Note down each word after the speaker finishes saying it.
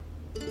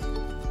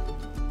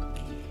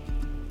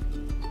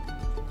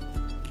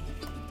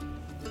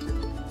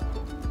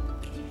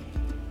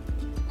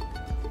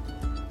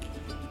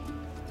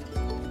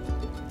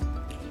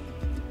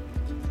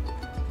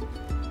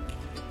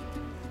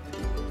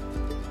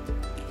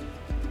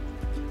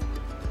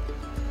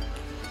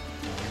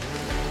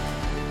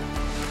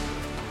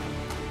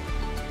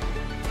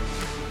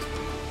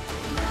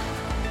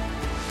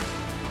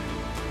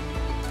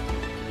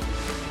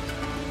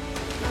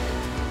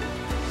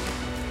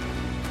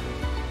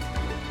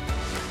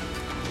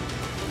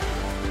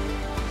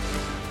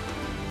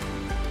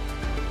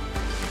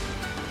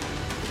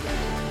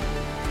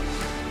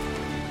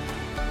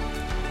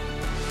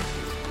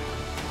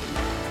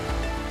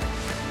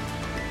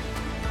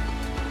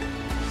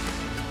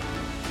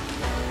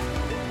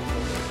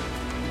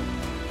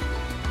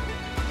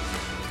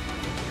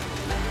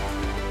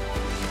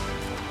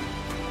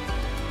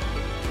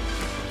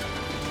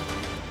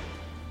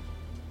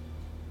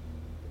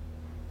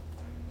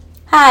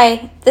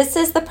Hi, this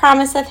is The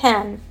Promise of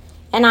Him,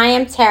 and I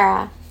am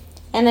Tara,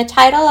 and the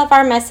title of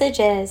our message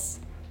is,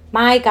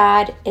 My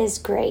God is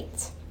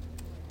Great.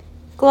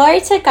 Glory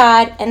to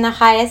God in the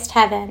highest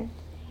heaven,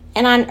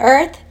 and on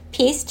earth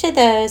peace to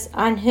those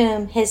on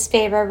whom His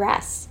favor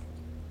rests.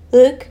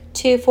 Luke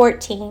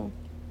 2:14.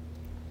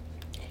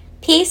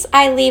 Peace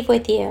I leave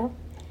with you,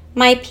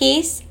 my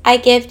peace I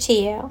give to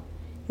you.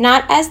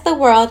 Not as the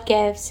world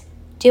gives,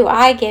 do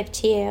I give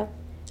to you.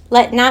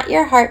 Let not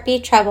your heart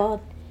be troubled,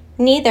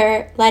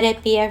 neither let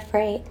it be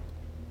afraid.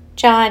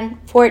 John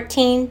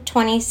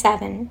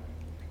 14:27.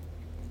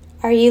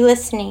 Are you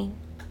listening?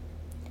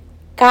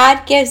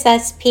 God gives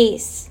us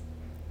peace,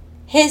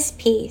 His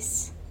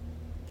peace.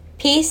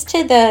 Peace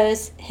to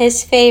those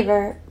His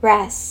favor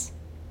rests.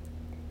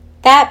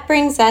 That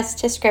brings us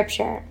to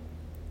Scripture.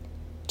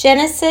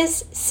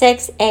 Genesis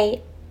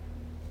 6:8.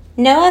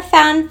 Noah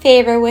found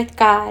favor with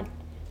God,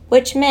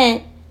 which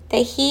meant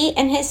that he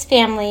and his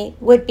family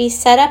would be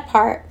set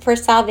apart for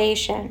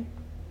salvation.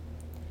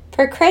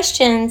 For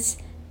Christians,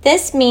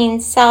 this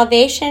means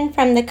salvation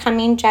from the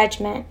coming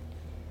judgment.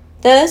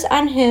 Those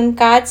on whom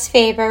God's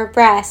favor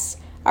rests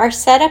are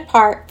set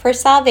apart for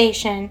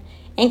salvation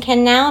and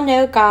can now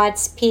know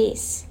God's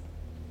peace.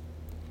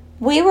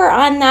 We were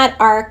on that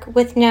ark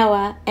with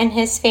Noah and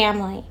his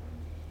family.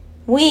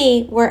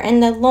 We were in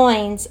the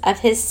loins of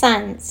his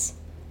sons.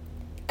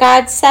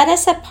 God set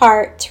us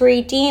apart to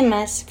redeem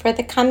us for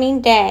the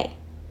coming day.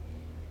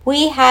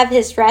 We have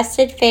His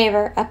rested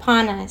favor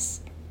upon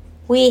us.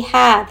 We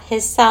have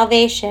His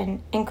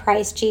salvation in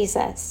Christ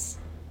Jesus.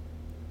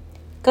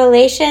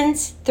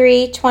 Galatians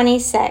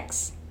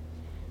 3:26.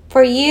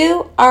 For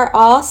you are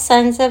all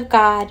sons of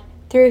God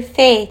through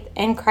faith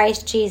in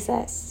Christ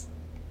Jesus.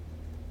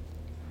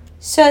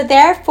 So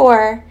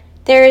therefore,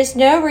 there is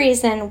no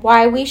reason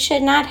why we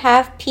should not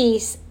have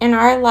peace in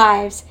our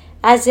lives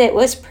as it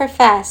was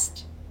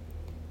professed.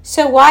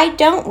 So why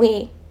don't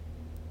we?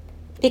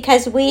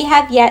 Because we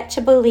have yet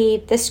to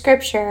believe the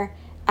Scripture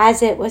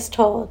as it was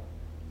told.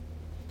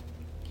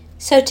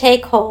 So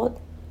take hold.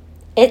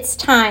 It's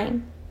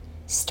time.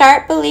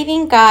 Start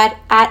believing God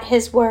at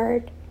His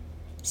word.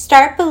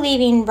 Start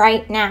believing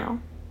right now.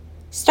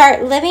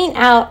 Start living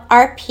out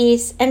our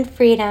peace and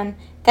freedom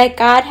that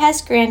God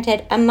has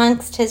granted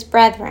amongst His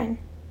brethren.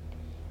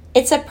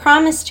 It's a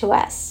promise to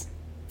us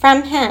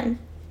from Him,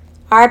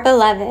 our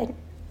beloved.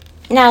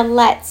 Now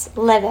let's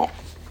live it.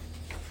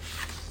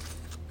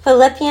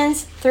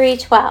 Philippians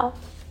 3:12.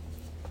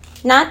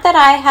 Not that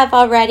I have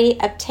already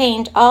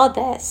obtained all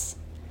this,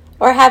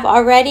 or have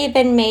already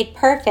been made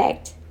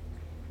perfect,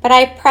 but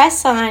I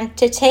press on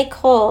to take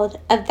hold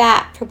of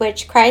that for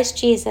which Christ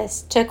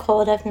Jesus took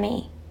hold of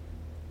me.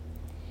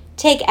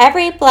 Take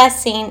every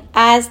blessing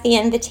as the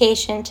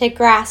invitation to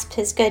grasp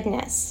His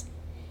goodness.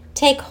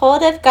 Take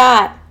hold of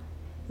God,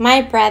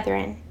 my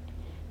brethren,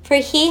 for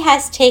He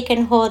has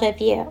taken hold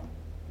of you.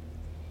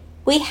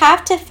 We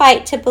have to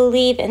fight to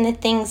believe in the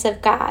things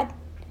of God.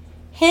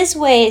 His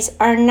ways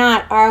are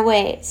not our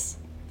ways.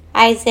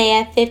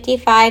 Isaiah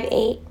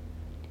 55:8.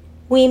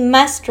 We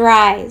must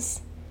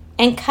rise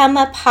and come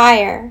up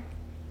higher,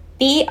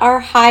 be our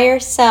higher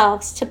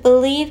selves to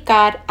believe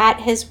God at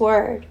His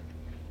word,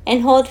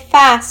 and hold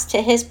fast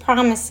to His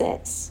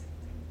promises.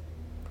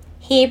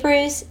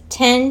 Hebrews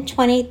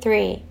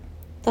 10:23.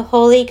 The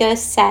Holy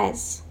Ghost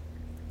says,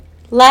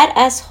 Let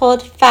us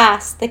hold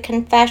fast the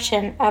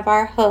confession of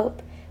our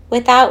hope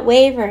without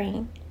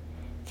wavering,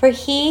 for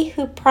He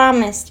who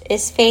promised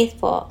is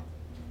faithful.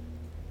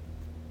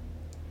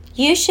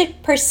 You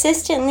should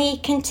persistently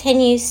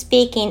continue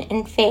speaking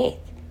in faith.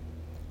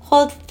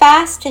 Hold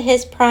fast to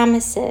His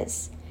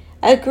promises,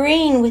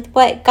 agreeing with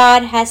what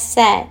God has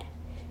said,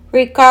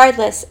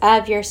 regardless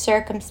of your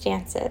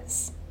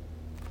circumstances.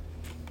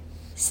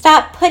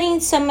 Stop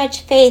putting so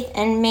much faith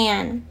in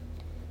man.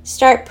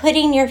 Start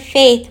putting your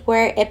faith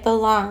where it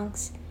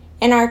belongs,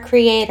 in our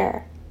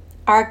Creator,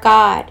 our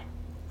God,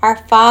 our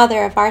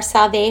Father of our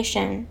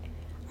salvation,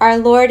 our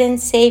Lord and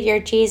Savior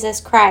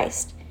Jesus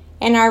Christ,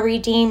 and our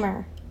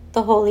Redeemer,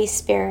 the Holy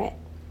Spirit.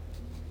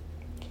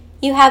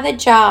 You have a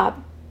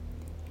job.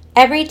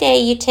 Every day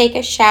you take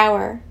a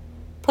shower,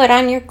 put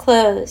on your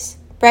clothes,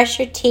 brush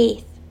your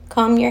teeth,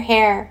 comb your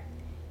hair,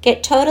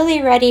 get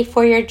totally ready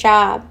for your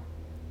job.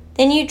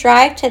 Then you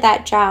drive to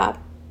that job.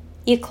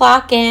 You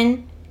clock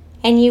in,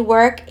 and you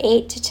work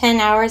 8 to 10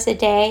 hours a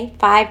day,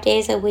 5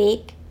 days a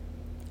week.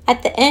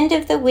 At the end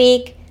of the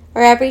week,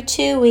 or every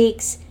 2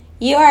 weeks,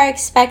 you are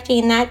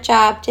expecting that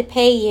job to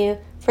pay you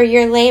for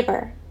your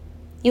labor.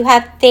 You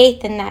have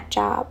faith in that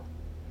job.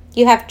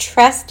 You have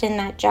trust in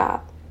that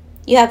job.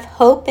 You have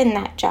hope in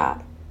that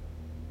job.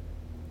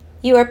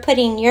 You are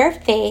putting your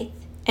faith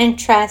and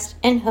trust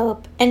and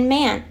hope in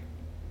man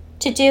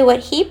to do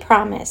what He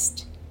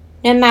promised,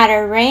 no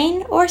matter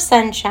rain or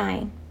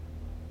sunshine.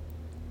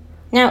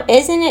 Now,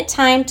 isn't it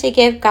time to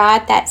give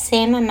God that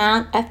same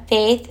amount of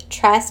faith,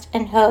 trust,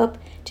 and hope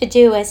to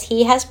do as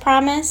He has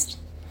promised,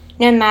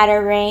 no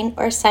matter rain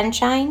or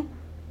sunshine?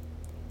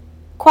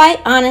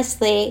 Quite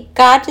honestly,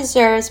 God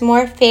deserves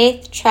more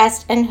faith,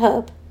 trust, and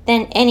hope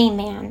than any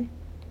man.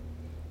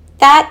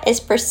 That is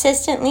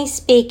persistently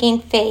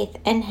speaking faith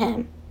in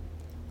Him,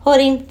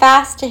 holding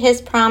fast to His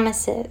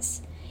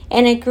promises,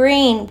 and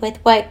agreeing with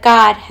what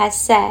God has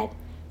said,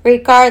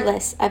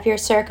 regardless of your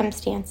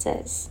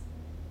circumstances.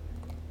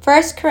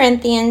 1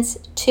 Corinthians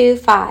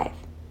 2:5.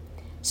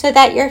 So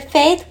that your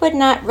faith would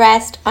not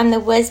rest on the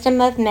wisdom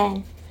of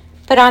men,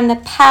 but on the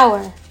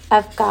power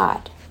of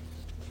God.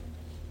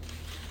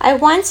 I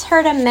once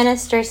heard a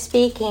minister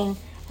speaking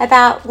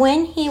about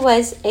when he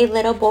was a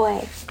little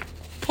boy.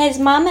 His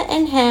mama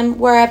and him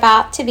were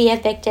about to be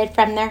evicted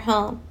from their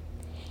home,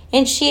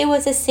 and she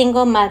was a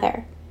single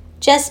mother,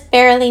 just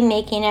barely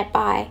making it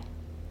by.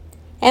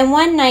 And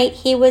one night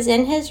he was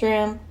in his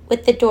room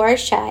with the door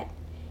shut,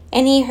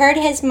 and he heard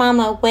his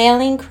mama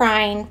wailing,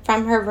 crying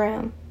from her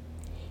room.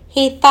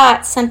 He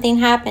thought something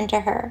happened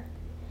to her.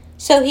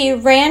 So he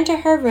ran to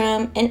her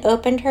room and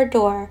opened her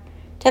door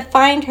to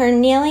find her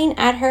kneeling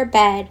at her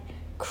bed,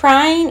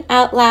 crying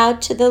out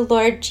loud to the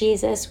Lord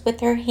Jesus with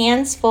her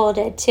hands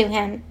folded to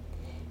Him,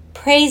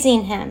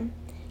 praising Him,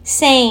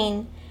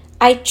 saying,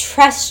 "I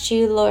trust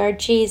you, Lord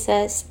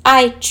Jesus.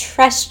 I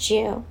trust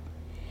you.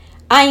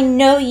 I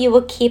know you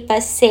will keep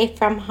us safe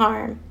from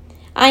harm.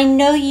 I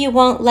know you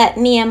won't let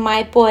me and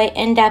my boy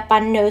end up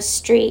on no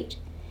street.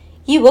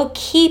 You will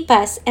keep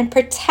us and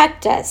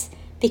protect us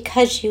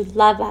because you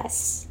love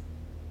us."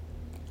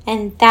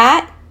 And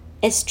that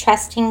is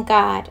trusting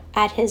God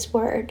at His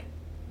word.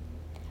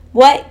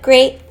 What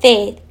great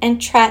faith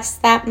and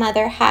trust that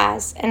mother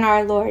has in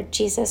our Lord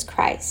Jesus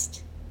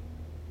Christ.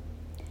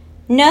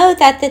 Know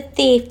that the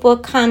thief will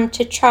come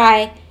to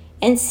try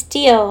and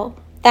steal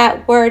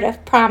that word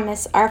of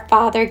promise our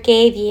Father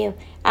gave you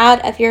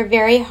out of your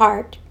very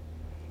heart.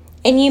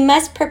 And you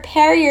must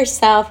prepare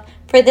yourself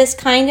for this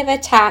kind of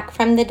attack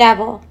from the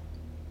devil.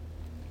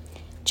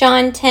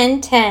 John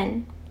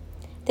 10:10.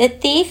 The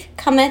thief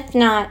cometh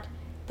not,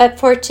 but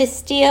for to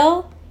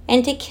steal,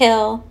 and to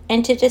kill,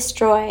 and to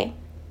destroy.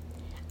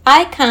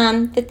 I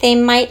come that they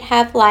might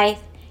have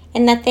life,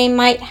 and that they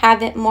might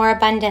have it more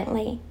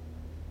abundantly.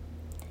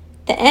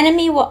 The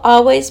enemy will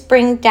always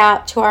bring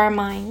doubt to our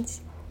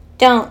minds.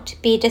 Don't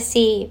be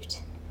deceived.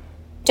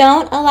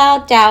 Don't allow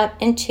doubt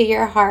into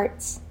your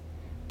hearts.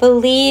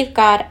 Believe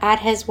God at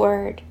His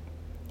word.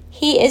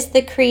 He is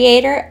the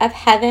creator of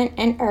heaven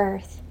and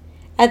earth,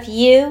 of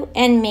you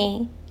and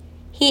me.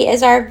 He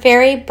is our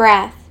very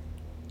breath.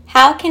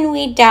 How can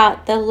we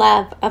doubt the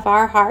love of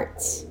our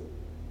hearts?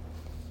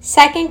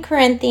 2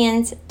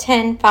 Corinthians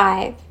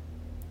 10:5.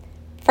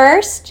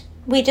 First,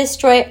 we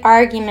destroy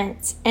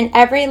arguments and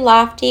every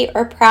lofty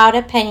or proud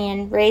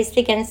opinion raised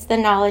against the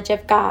knowledge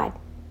of God.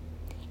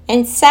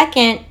 And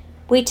second,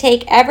 we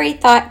take every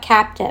thought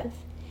captive.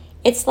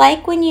 It's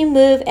like when you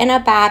move in a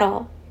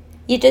battle.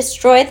 You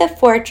destroy the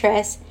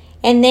fortress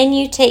and then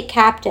you take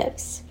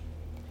captives.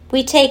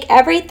 We take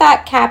every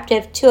thought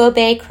captive to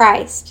obey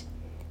Christ,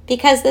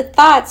 because the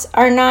thoughts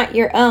are not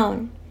your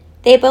own.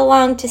 They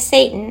belong to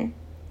Satan.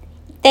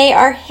 They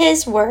are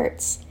his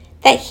words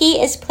that he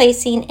is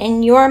placing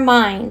in your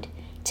mind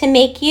to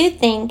make you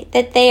think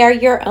that they are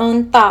your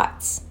own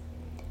thoughts.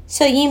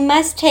 So you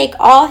must take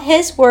all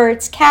his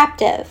words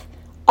captive,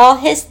 all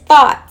his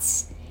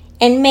thoughts,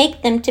 and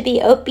make them to be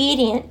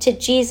obedient to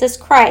Jesus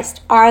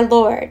Christ our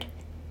Lord.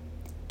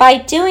 By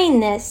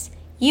doing this,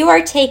 you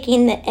are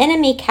taking the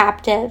enemy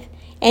captive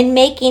and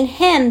making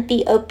him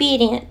be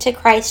obedient to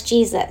Christ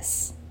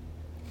Jesus.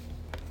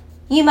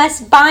 You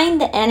must bind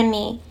the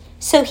enemy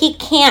so he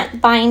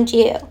can't bind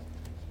you.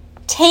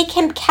 Take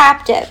him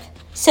captive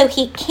so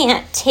he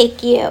can't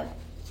take you.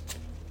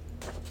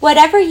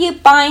 Whatever you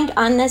bind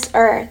on this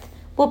earth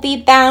will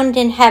be bound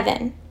in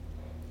heaven.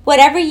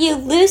 Whatever you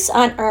loose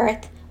on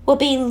earth will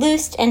be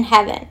loosed in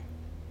heaven.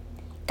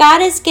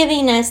 God is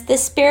giving us the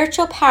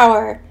spiritual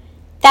power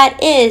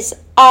that is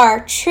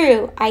our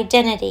true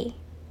identity.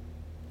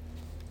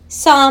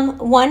 Psalm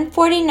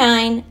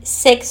 149,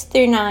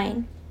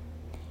 6-9.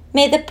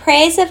 May the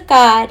praise of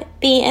God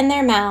be in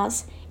their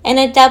mouths and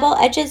a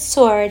double-edged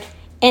sword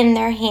in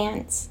their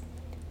hands,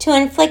 to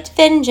inflict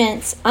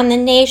vengeance on the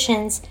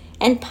nations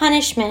and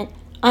punishment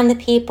on the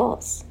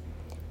peoples,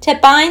 to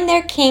bind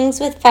their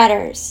kings with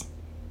fetters,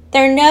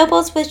 their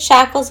nobles with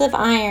shackles of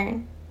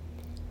iron,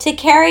 to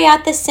carry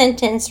out the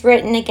sentence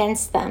written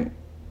against them.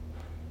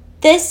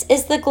 This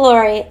is the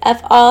glory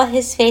of all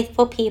his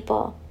faithful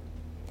people.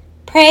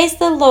 Praise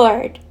the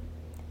Lord.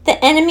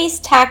 The enemy's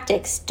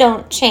tactics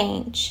don't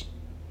change.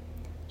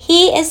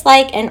 He is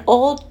like an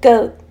old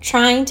goat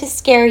trying to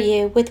scare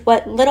you with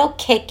what little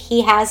kick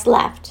he has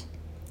left.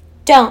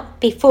 Don't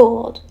be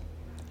fooled.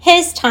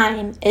 His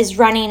time is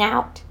running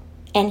out,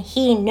 and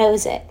he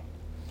knows it.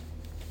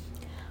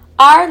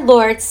 Our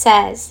Lord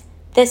says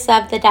this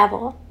of the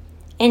devil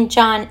in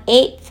John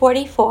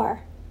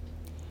 8:44.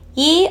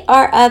 Ye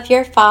are of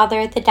your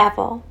father the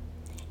devil,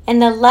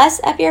 and the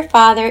lust of your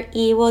father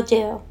ye will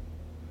do.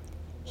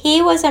 He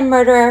was a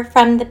murderer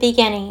from the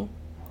beginning,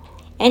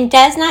 and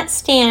does not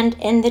stand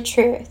in the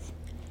truth,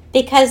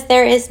 because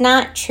there is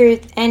not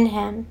truth in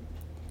him.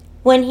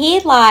 When he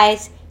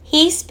lies,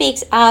 he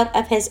speaks out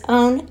of his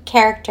own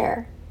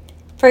character,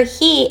 for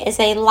he is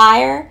a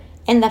liar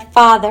and the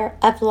father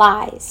of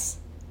lies.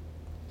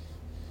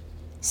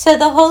 So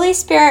the Holy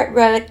Spirit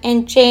wrote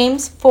in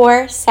James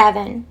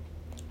 4:7,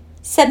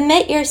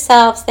 "Submit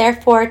yourselves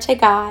therefore to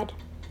God.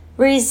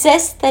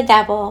 Resist the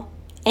devil,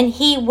 and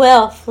he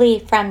will flee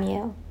from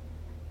you.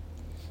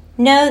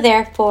 Know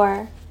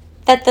therefore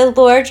that the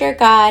Lord your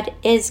God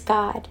is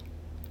God.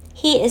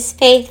 He is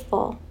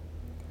faithful,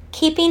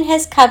 keeping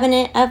his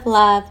covenant of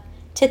love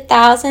to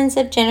thousands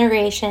of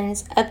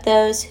generations of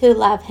those who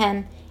love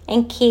him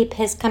and keep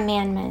his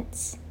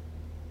commandments.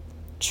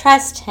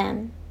 Trust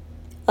him,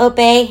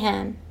 obey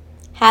him,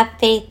 have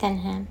faith in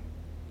him."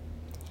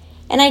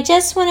 And I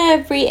just want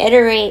to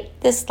reiterate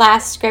this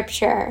last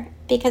scripture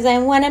because I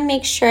want to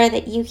make sure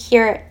that you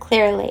hear it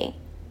clearly.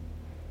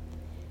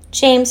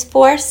 James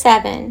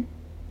 4:7,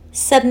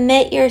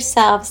 "Submit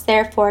yourselves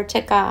therefore to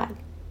God."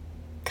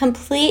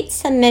 Complete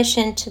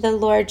submission to the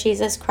Lord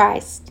Jesus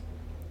Christ.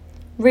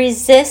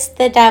 Resist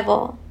the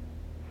devil.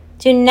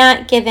 Do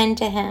not give in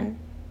to him.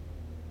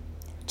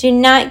 Do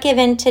not give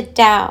in to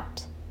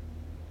doubt.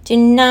 Do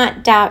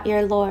not doubt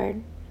your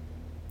Lord.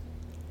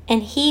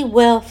 And he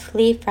will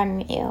flee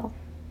from you.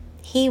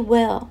 He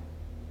will.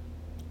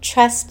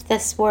 Trust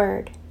this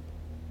word.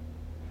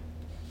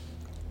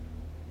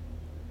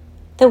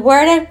 The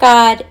word of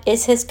God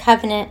is his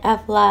covenant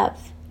of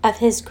love, of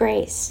his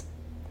grace,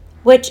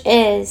 which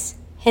is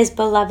his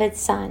beloved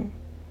Son,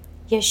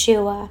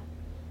 Yeshua,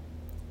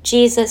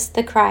 Jesus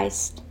the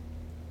Christ,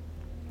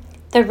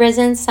 the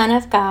risen Son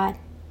of God,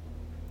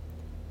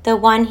 the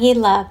one he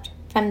loved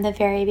from the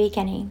very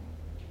beginning.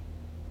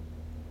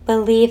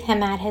 Believe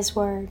him at his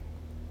word.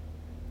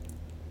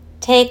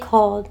 Take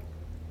hold.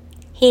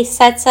 He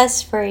sets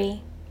us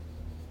free.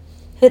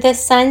 Who the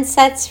Son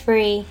sets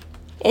free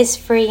is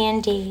free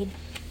indeed.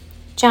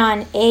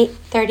 John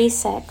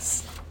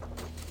 8:36.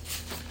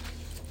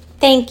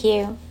 Thank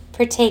you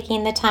for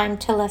taking the time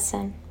to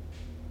listen.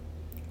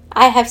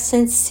 I have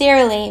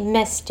sincerely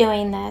missed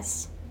doing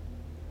this.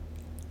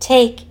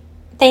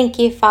 Thank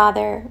you,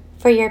 Father,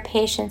 for your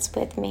patience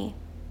with me.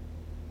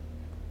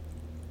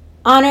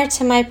 Honor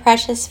to my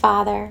precious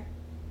Father.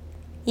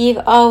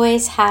 You've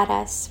always had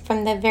us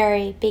from the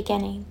very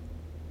beginning.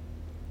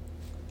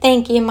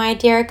 Thank you, my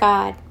dear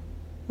God,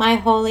 my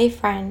holy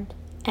friend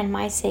and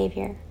my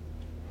Savior.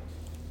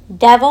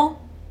 Devil,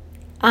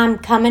 I'm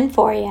coming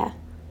for you.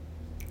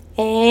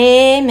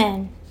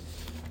 Amen.